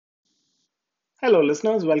Hello,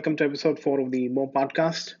 listeners. Welcome to episode 4 of the Mo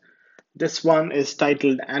podcast. This one is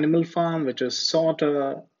titled Animal Farm, which is sort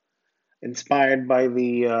of inspired by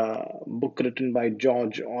the book written by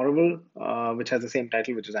George Orwell, which has the same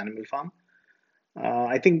title, which is Animal Farm.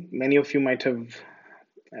 I think many of you might have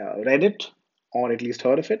read it or at least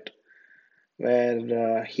heard of it,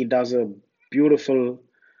 where he does a beautiful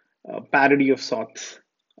parody of sorts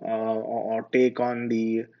or take on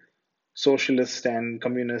the socialist and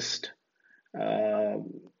communist uh,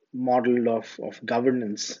 model of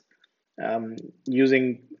governance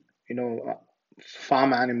using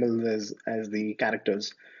farm animals as the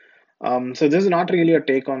characters. So this is not really a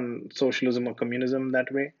take on socialism or communism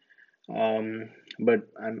that way, um, but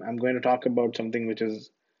I'm going to talk about something which is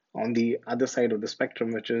on the other side of the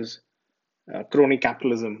spectrum, which is crony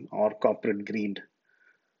capitalism or corporate greed.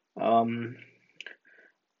 Um,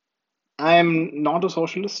 I am not a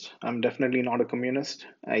socialist. I'm definitely not a communist.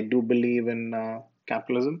 I do believe in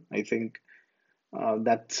capitalism. I think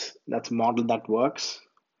that's a model that works,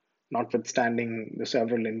 notwithstanding the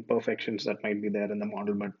several imperfections that might be there in the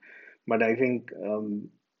model. But I think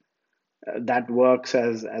that works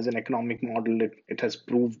as an economic model. It has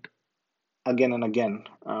proved again and again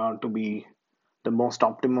to be the most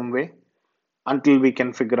optimum way until we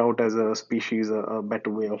can figure out as a species a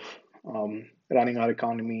better way of running our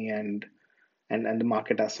economy and the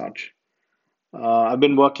market as such. I've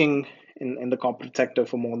been working in the corporate sector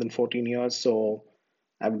for more than 14 years, so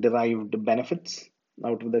I've derived the benefits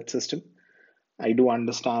out of that system. I do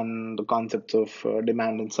understand the concepts of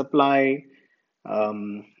demand and supply,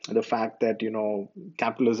 the fact that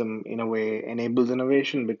capitalism in a way enables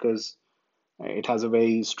innovation because it has a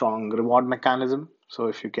very strong reward mechanism. So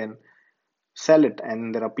if you can sell it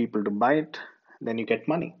and there are people to buy it, then you get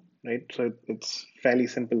money, right? So it's fairly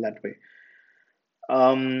simple that way.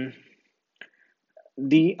 Um,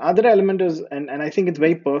 the other element is, and I think it's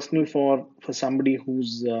very personal for somebody who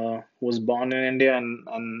was born in India,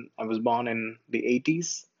 and I was born in the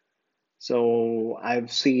 80s. So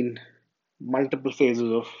I've seen multiple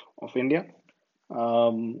phases of India.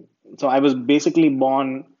 So I was basically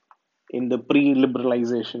born in the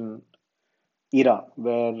pre-liberalization era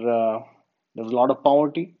where there was a lot of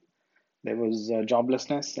poverty, there was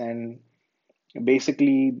joblessness, and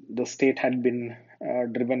basically the state had been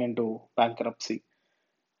driven into bankruptcy.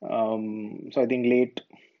 So I think late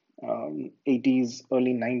 80s,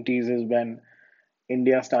 early 90s is when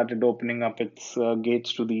India started opening up its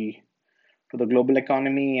gates to the global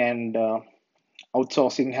economy, and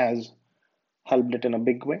outsourcing has helped it in a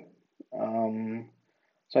big way. Um,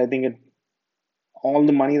 so I think all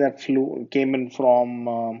the money that flew came in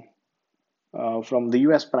from the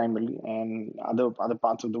US primarily and other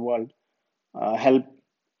parts of the world help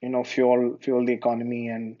fuel the economy,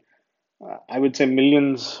 and I would say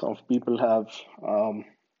millions of people have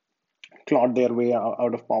clawed their way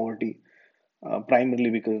out of poverty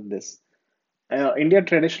primarily because of this. India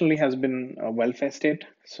traditionally has been a welfare state,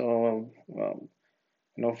 so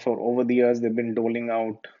for over the years they've been doling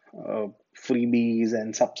out freebies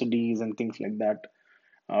and subsidies and things like that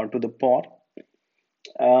to the poor.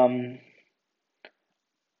 Um,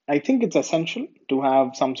 I think it's essential to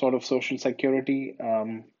have some sort of social security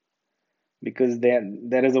because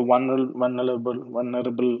there is a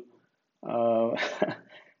vulnerable uh,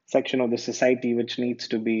 section of the society which needs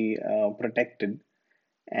to be protected.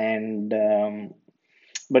 And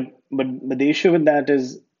but the issue with that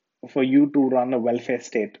is for you to run a welfare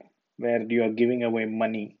state where you are giving away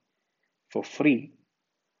money for free,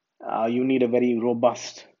 you need a very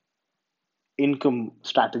robust income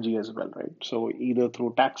strategy as well, right? So either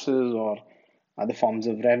through taxes or other forms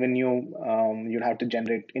of revenue, you'll have to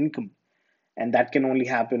generate income, and that can only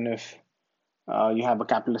happen if you have a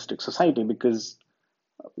capitalistic society because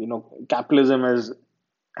capitalism is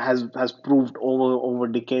has proved over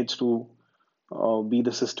decades to be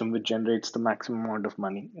the system which generates the maximum amount of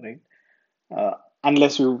money, right? Uh,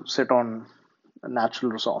 unless you sit on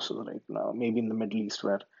natural resources, right? Maybe in the Middle East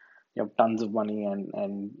where you have tons of money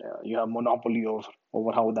and you have monopoly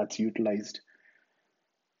over how that's utilized.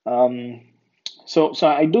 Um, so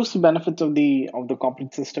I do see benefits of the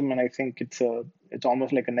corporate system, and I think it's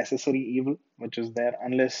almost like a necessary evil which is there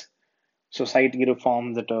unless society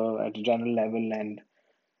reforms at a general level and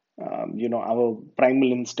our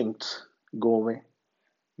primal instincts go away.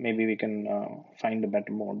 Maybe we can find a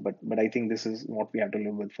better mode, but I think this is what we have to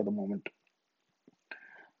live with for the moment.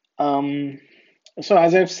 Um, so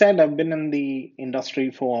as I've said, I've been in the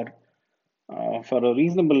industry for a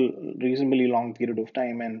reasonably long period of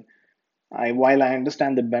time, and while I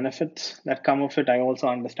understand the benefits that come of it, I also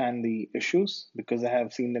understand the issues because I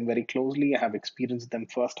have seen them very closely. I have experienced them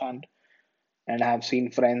firsthand, and have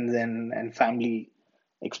seen friends and family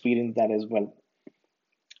experience that as well.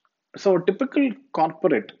 So typical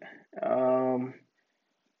corporate, um,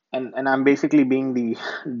 and I'm basically being the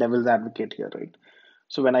devil's advocate here, right?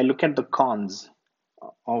 So when I look at the cons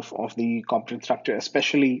of the corporate structure,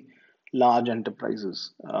 especially large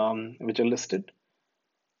enterprises which are listed,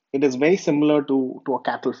 it is very similar to a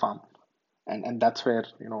cattle farm, and that's where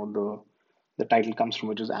the title comes from,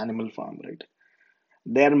 which is animal farm, right?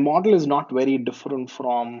 Their model is not very different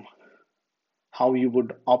from how you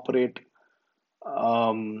would operate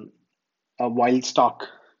um, a wild stock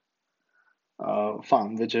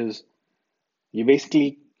farm, which is you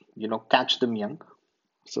basically catch them young.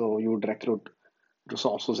 So you would recruit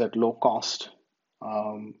resources at low cost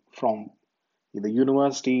from either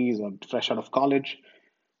universities or fresh out of college.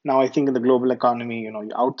 Now I think in the global economy, you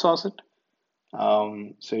outsource it,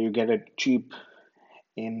 so you get it cheap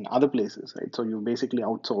in other places, right? So you basically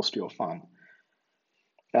outsourced your farm.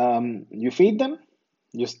 You feed them,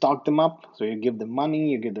 you stock them up, so you give them money,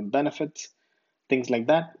 you give them benefits, things like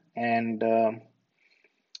that. And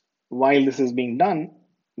while this is being done,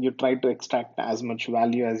 you try to extract as much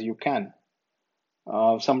value as you can,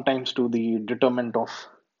 sometimes to the detriment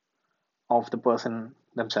of the person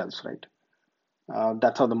themselves, right?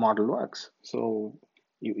 That's how the model works. So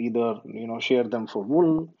you either share them for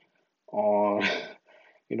wool, or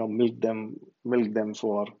milk them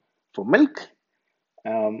for milk,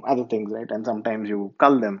 other things, right? And sometimes you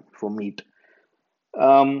cull them for meat.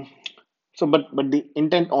 Um, so, but the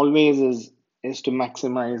intent always is to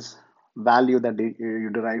maximize value that you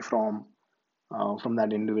derive from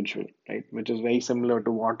that individual, right? Which is very similar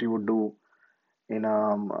to what you would do in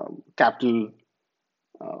a capital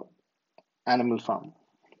uh, animal farm.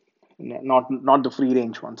 Not the free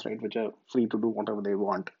range ones, right? Which are free to do whatever they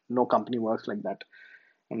want. No company works like that.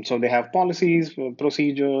 And so they have policies,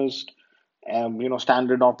 procedures,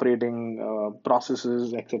 standard operating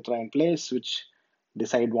processes, etc., in place, which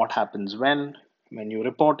decide what happens when you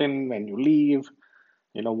report in, when you leave,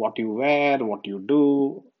 what you wear, what you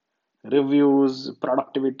do, reviews,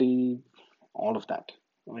 productivity, all of that,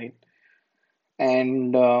 right?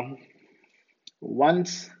 And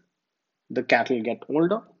once the cattle get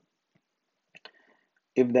older,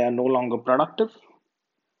 if they are no longer productive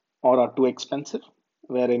or are too expensive,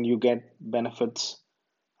 wherein you get benefits,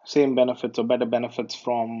 same benefits or better benefits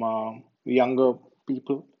from younger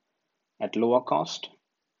people at lower cost,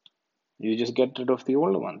 you just get rid of the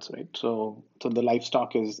older ones, right? So the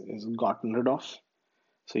livestock is gotten rid of.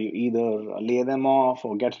 So you either lay them off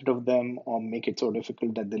or get rid of them or make it so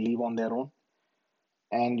difficult that they leave on their own,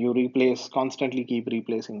 and you constantly keep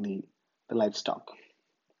replacing the livestock.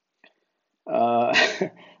 uh,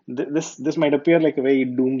 this might appear like a very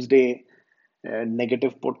doomsday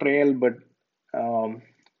negative portrayal, um,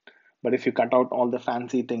 but if you cut out all the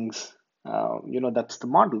fancy things, that's the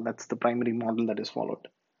model, that's the primary model that is followed.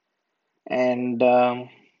 And um,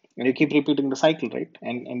 and you keep repeating the cycle, right?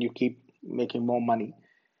 And you keep making more money.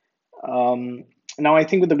 um, Now I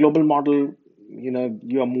think with the global model,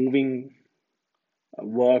 you are moving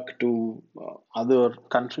work to other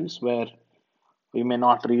countries where we may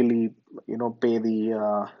not really pay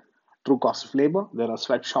the true cost of labor. There are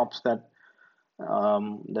sweatshops that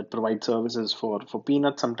provide services for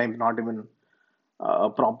peanuts, sometimes not even a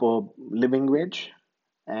proper living wage.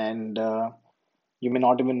 And you may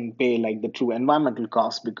not even pay like the true environmental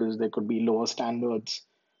cost, because there could be lower standards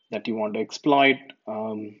that you want to exploit.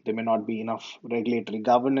 There may not be enough regulatory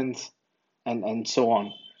governance, and so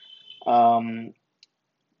on. um,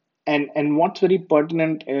 and what's very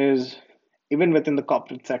pertinent is, even within the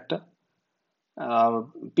corporate sector, uh,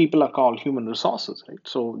 people are called human resources, right?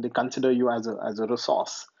 So they consider you as a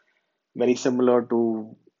resource, very similar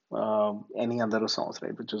to any other resource,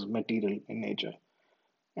 right? Which is material in nature.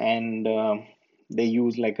 And they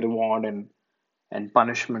use like reward and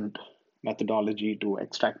punishment methodology to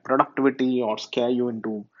extract productivity or scare you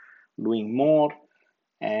into doing more.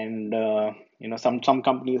 And some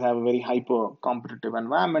companies have a very hyper competitive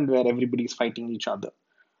environment where everybody's fighting each other.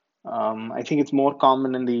 I think it's more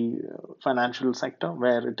common in the financial sector,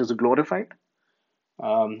 where it is glorified,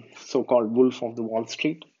 so-called wolf of the Wall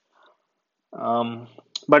Street. Um,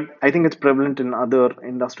 but I think it's prevalent in other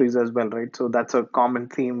industries as well, right? So that's a common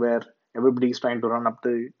theme where everybody's trying to run up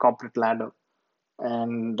the corporate ladder,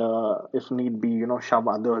 and if need be, shove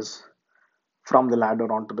others from the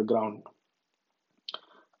ladder onto the ground.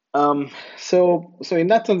 So in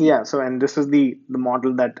that sense, yeah. So, and this is the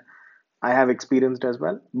model that I have experienced as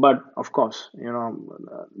well. But of course, there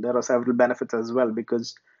are several benefits as well,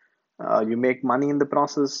 because you make money in the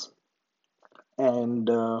process, and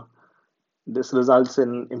This results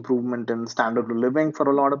in improvement in standard of living for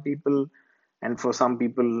a lot of people, and for some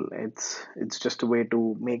people, it's just a way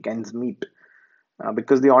to make ends meet.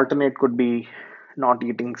 Because the alternate could be not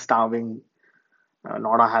eating, starving,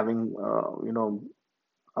 not having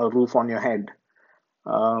a roof on your head.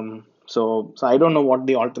 So I don't know what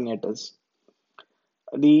the alternate is.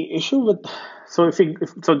 The issue with so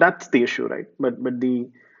that's the issue, right? But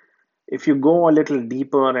the if you go a little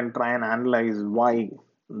deeper and try and analyze why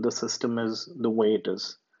the system is the way it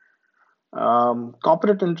is,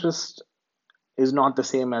 corporate interest is not the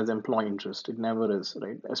same as employee interest. It never is,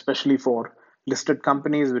 right? Especially for listed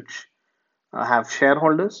companies which have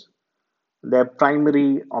shareholders, their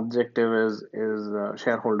primary objective is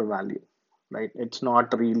shareholder value, right? It's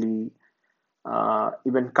not really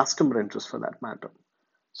even customer interest for that matter.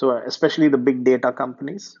 So especially the big data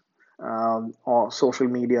companies or social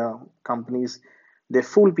media companies, they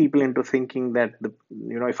fool people into thinking that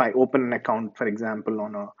if I open an account, for example,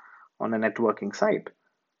 on a networking site,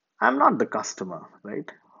 I'm not the customer, right?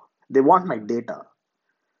 They want my data.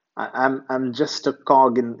 I'm just a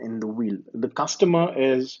cog in the wheel. The customer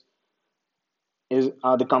is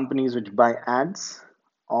are the companies which buy ads,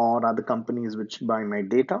 or are the companies which buy my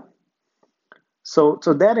data. So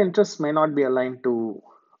their interests may not be aligned to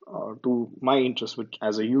my interest, which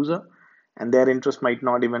as a user, and their interest might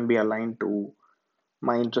not even be aligned to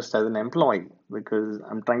my interest as an employee, because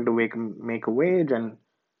I'm trying to make a wage, and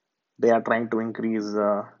they are trying to increase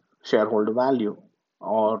shareholder value,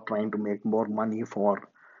 or trying to make more money uh, for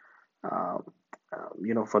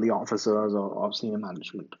the officers or senior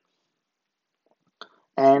management.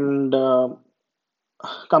 And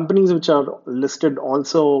companies which are listed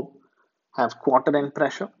also have quarter end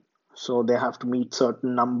pressure, so they have to meet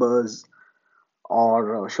certain numbers,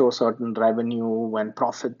 or show certain revenue and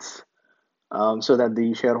profits, so that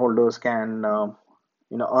the shareholders can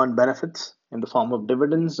earn benefits in the form of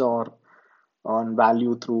dividends, or earn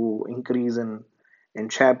value through increase in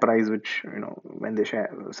share price, which when they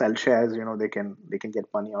sell shares, they can get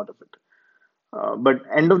money out of it. But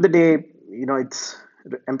end of the day, it's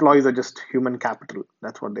employees are just human capital.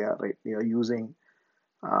 That's what they are, right? They are using,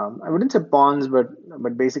 I wouldn't say pawns,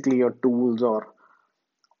 but basically your tools, or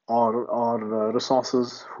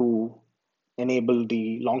resources who enable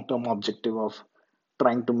the long term objective of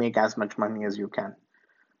trying to make as much money as you can.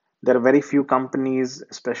 There are very few companies,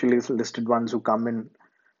 especially listed ones, who come in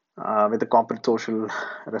with a corporate social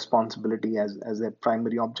responsibility as their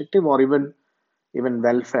primary objective, or even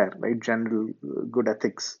welfare, right? General good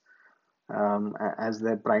ethics, as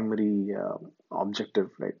their primary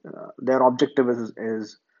objective, right? Their objective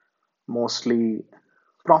is mostly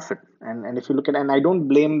profit. And if you look at, and I don't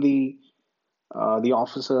blame the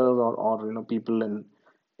officers, or people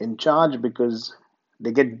in charge, because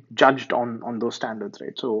they get judged on those standards,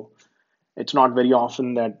 right? So it's not very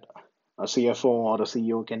often that a CFO or a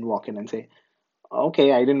CEO can walk in and say,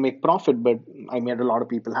 okay, I didn't make profit, but I made a lot of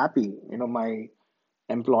people happy. My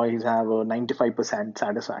employees have a 95%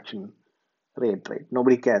 satisfaction rate, right?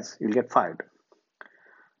 Nobody cares. You'll get fired.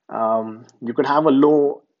 You could have a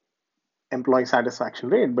low employee satisfaction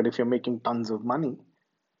rate, but if you're making tons of money,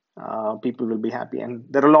 people will be happy. And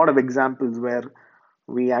there are a lot of examples where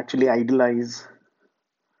we actually idolize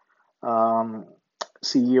um,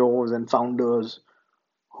 CEOs and founders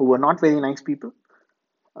who were not very nice people.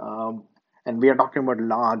 Um, and we are talking about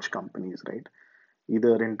large companies, right?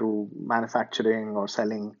 Either into manufacturing, or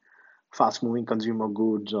selling fast moving consumer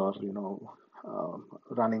goods, or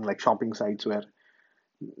running like shopping sites, where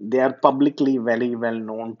they are publicly very well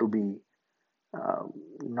known to be uh,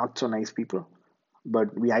 not so nice people,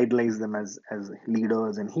 but we idolize them as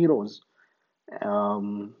leaders and heroes.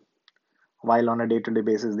 Um, while on a day-to-day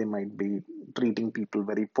basis, they might be treating people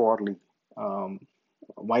very poorly, um,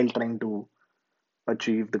 while trying to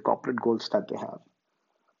achieve the corporate goals that they have.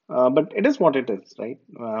 But it is what it is, right?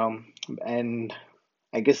 And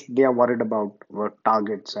I guess they are worried about work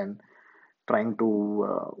targets, and trying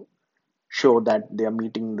to show that they are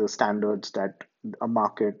meeting the standards that a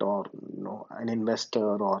market, or an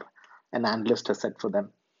investor, or an analyst has set for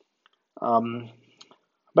them. Um,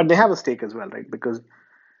 but they have a stake as well, right? Because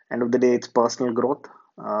end of the day, it's personal growth.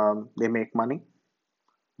 They make money,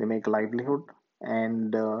 they make a livelihood,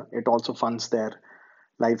 and it also funds their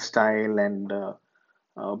lifestyle, and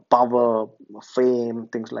power, fame,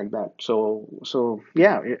 things like that. So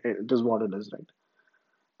yeah, it is what it is, right?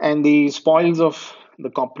 And the spoils of the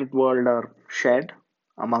corporate world are shared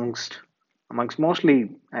amongst amongst mostly,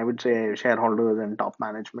 I would say, shareholders and top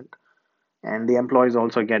management, and the employees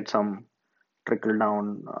also get some trickle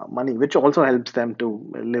down money, which also helps them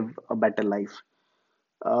to live a better life.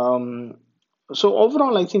 Um, So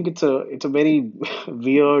overall, I think it's a very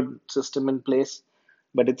weird system in place,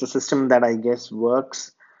 but it's a system that I guess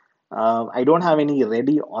works. I don't have any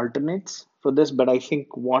ready alternates for this, but I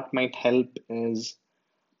think what might help is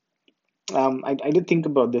I did think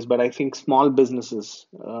about this, but I think small businesses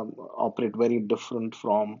operate very different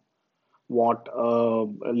from what a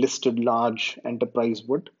listed large enterprise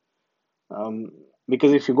would. Um,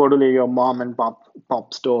 because if you go to your mom and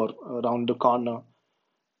pop store around the corner,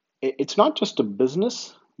 it's not just a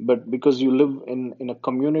business, but because you live in a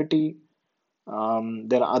community,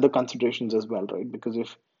 there are other considerations as well, right? Because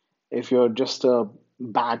if you're just a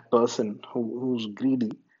bad person who's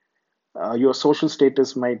greedy, your social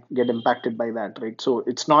status might get impacted by that, right? So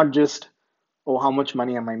it's not just, oh, how much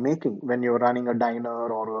money am I making when you're running a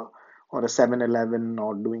diner or a 7-Eleven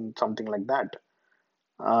or doing something like that.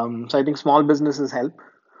 So I think small businesses help.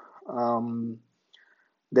 Um,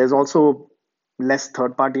 there's also less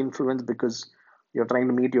third party influence because you're trying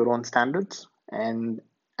to meet your own standards. And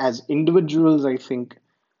as individuals, I think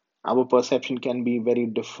our perception can be very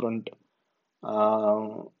different uh,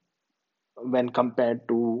 when compared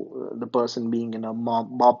to the person being in a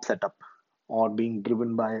mob setup or being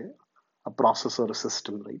driven by a process or a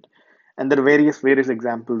system, right? And there are various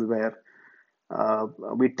examples where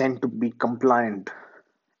we tend to be compliant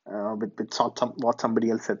what somebody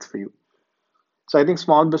else sets for you. So I think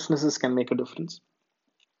small businesses can make a difference.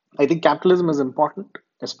 I think capitalism is important,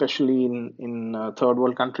 especially in third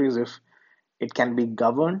world countries, if it can be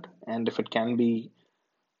governed and if it can be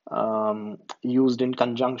used in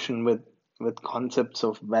conjunction with concepts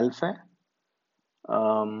of welfare.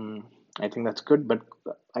 Um, I think that's good, but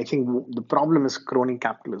I think the problem is crony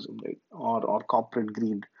capitalism, right, or corporate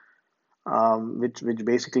greed, which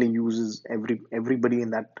basically uses everybody in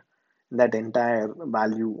that entire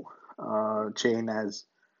value chain as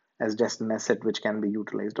just an asset which can be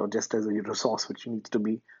utilized or just as a resource which needs to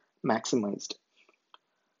be maximized.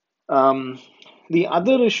 Um, the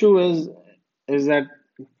other issue is that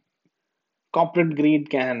corporate greed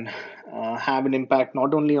can have an impact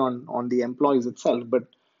not only on the employees itself,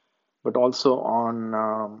 but also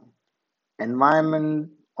on environment,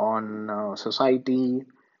 on society,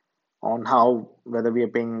 on how whether we are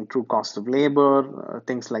paying true cost of labor,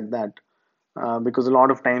 things like that. Because a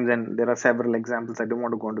lot of times, and there are several examples. I don't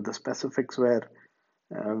want to go into the specifics where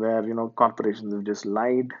corporations have just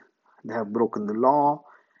lied, they have broken the law,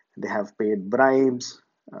 they have paid bribes.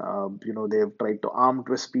 They have tried to arm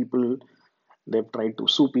twist people, they've tried to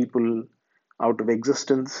sue people out of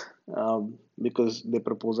existence because they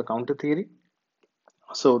propose a counter theory.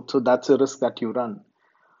 So that's a risk that you run.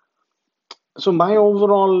 So my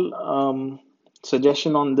overall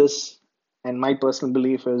suggestion on this, and my personal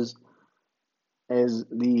belief is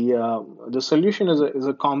the solution is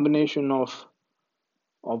a combination of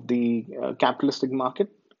the capitalistic market,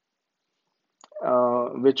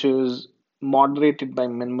 which is moderated by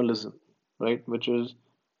minimalism, right? Which is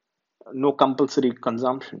no compulsory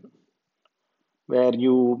consumption, where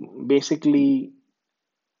you basically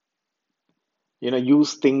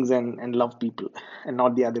use things and love people, and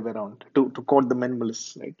not the other way around. To quote the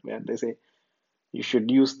minimalists, right, where they say you should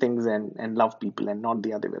use things and love people and not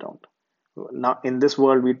the other way around. Now in this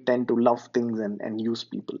world we tend to love things and use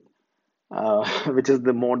people, which is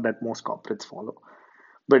the mode that most corporates follow.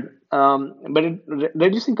 But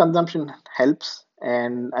reducing consumption helps,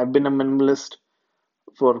 and I've been a minimalist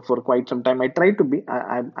for quite some time. I try to be.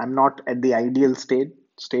 I'm not at the ideal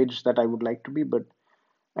stage that I would like to be, but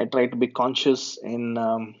I try to be conscious in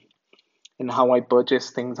how I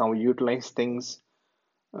purchase things, how I utilize things,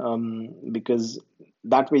 because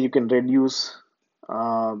that way you can reduce,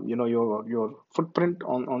 your footprint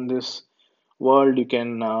on this world. You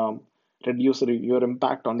can reduce your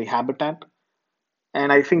impact on the habitat,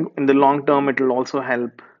 and I think in the long term it will also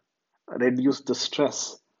help reduce the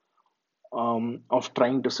stress of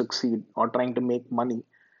trying to succeed or trying to make money,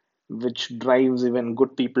 which drives even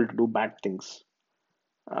good people to do bad things.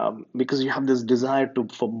 Because you have this desire to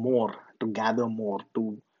for more, to gather more,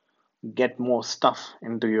 to get more stuff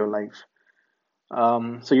into your life.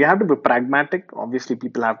 So you have to be pragmatic. Obviously,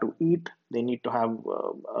 people have to eat. They need to have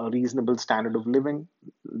a reasonable standard of living.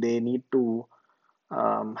 They need to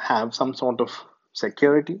have some sort of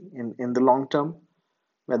security in the long term,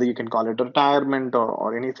 whether you can call it retirement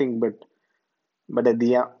or anything. But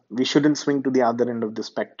we shouldn't swing to the other end of the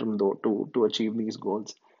spectrum though to achieve these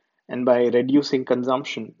goals. And by reducing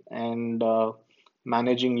consumption and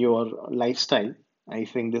managing your lifestyle, I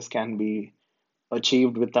think this can be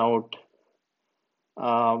achieved without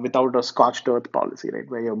a scorched earth policy, right,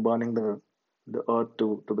 where you're burning the earth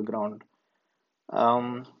to the ground.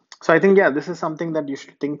 Um, so I think, yeah, this is something that you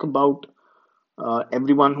should think about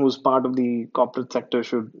Everyone who's part of the corporate sector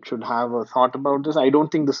should have a thought about this. I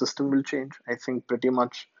don't think the system will change. I think pretty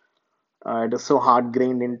much it is so hard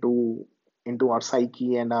grained into our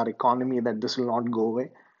psyche and our economy that this will not go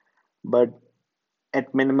away. But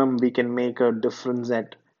at minimum, we can make a difference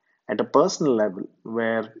at a personal level,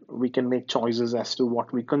 where we can make choices as to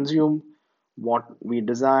what we consume, what we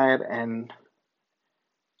desire, and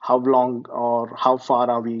how long or how far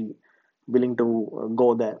are we willing to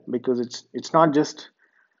go there. Because it's not just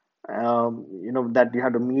that you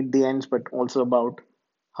have to meet the ends, but also about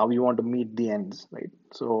how you want to meet the ends, right?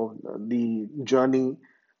 So the journey,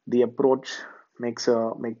 the approach makes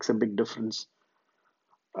a big difference.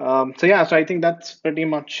 So yeah, so I think that's pretty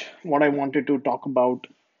much what I wanted to talk about.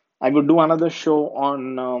 I would do another show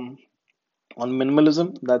on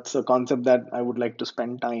minimalism. That's a concept that I would like to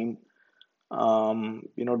spend time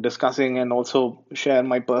discussing, and also share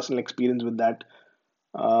my personal experience with that.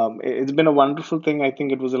 It's been a wonderful thing. I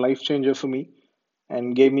think it was a life changer for me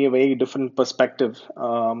and gave me a very different perspective,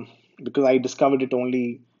 because I discovered it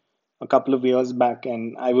only a couple of years back,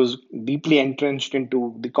 and I was deeply entrenched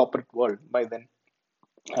into the corporate world by then.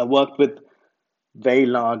 I worked with very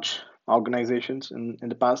large organizations in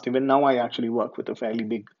the past. Even now, I actually work with a fairly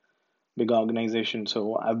big organization.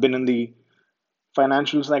 So I've been in the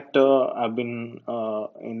financial sector. I've been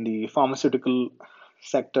in the pharmaceutical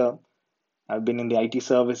sector. I've been in the IT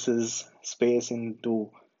services space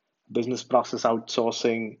into business process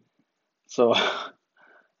outsourcing. So,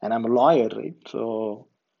 and I'm a lawyer, right? So,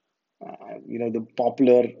 the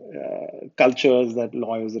popular cultures that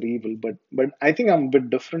lawyers are evil, but I think I'm a bit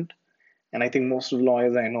different, and I think most of the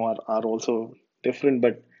lawyers I know are also different.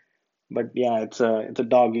 But yeah, it's a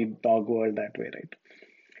dog eat dog world that way, right?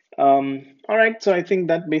 All right, so I think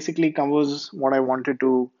that basically covers what I wanted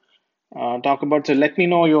to talk about. So let me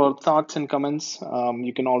know your thoughts and comments.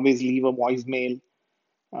 You can always leave a voicemail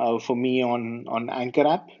for me on Anchor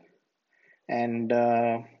app, and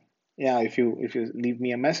yeah, if you leave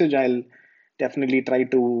me a message, I'll definitely try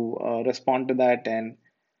to respond to that, and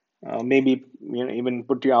maybe even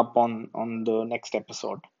put you up on the next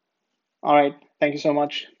episode. All right, thank you so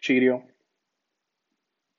much. Cheerio.